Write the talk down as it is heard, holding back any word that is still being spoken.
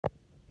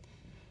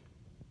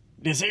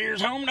This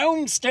here's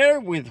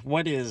Homestead with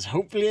what is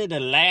hopefully the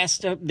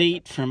last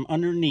update from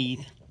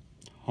underneath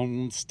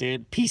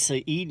Homestead, Piece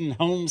of Eden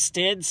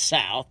Homestead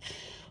South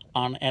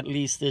on at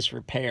least this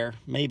repair,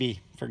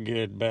 maybe for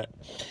good. But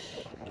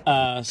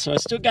so I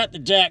still got the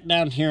jack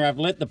down here. I've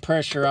let the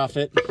pressure off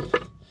it,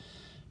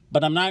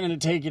 but I'm not going to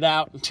take it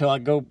out until I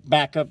go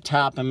back up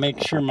top and make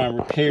sure my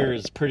repair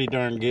is pretty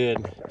darn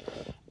good.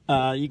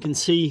 You can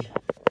see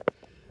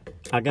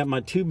I got my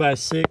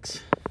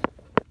 2x6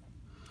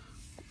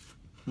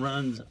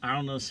 runs. I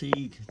don't know, see,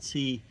 you can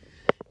see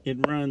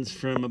it runs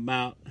from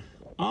about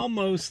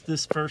almost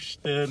this first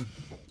stud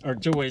or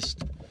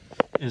joist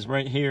is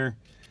right here,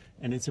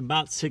 and it's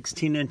about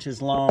 16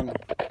 inches long.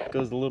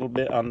 Goes a little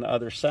bit on the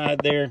other side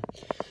there.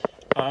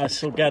 I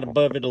still got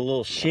above it a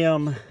little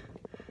shim.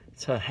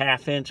 It's a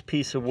 1/2 inch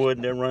piece of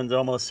wood that runs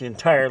almost the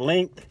entire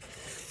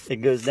length. It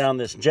goes down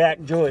this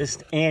jack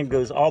joist and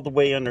goes all the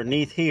way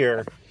underneath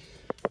here,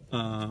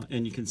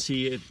 and you can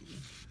see it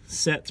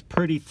sets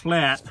pretty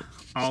flat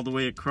all the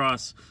way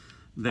across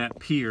that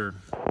pier.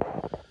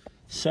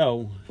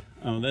 So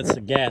that's the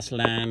gas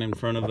line in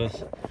front of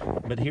us,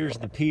 but here's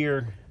the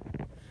pier.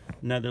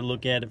 Another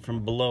look at it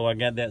from below. I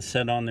got that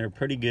set on there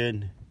pretty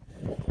good.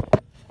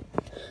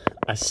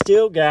 I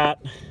still got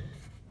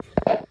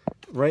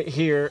right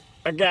here,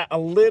 I got a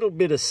little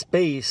bit of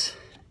space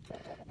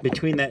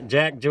between that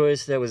jack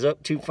joist that was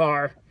up too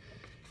far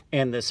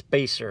and the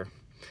spacer.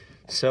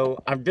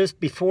 So I'm just,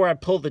 before I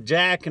pull the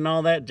jack and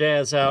all that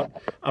jazz out,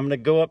 I'm gonna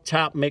go up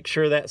top, make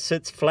sure that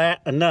sits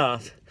flat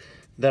enough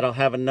that I'll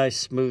have a nice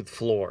smooth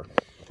floor.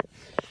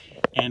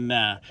 And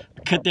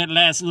cut that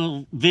last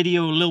little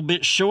video a little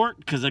bit short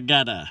because I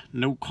got a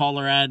no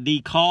caller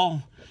ID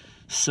call.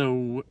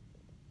 So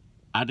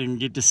I didn't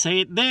get to say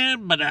it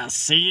then, but I'll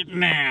say it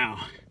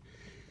now.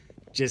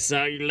 Just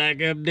saw your like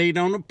update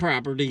on the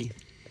property.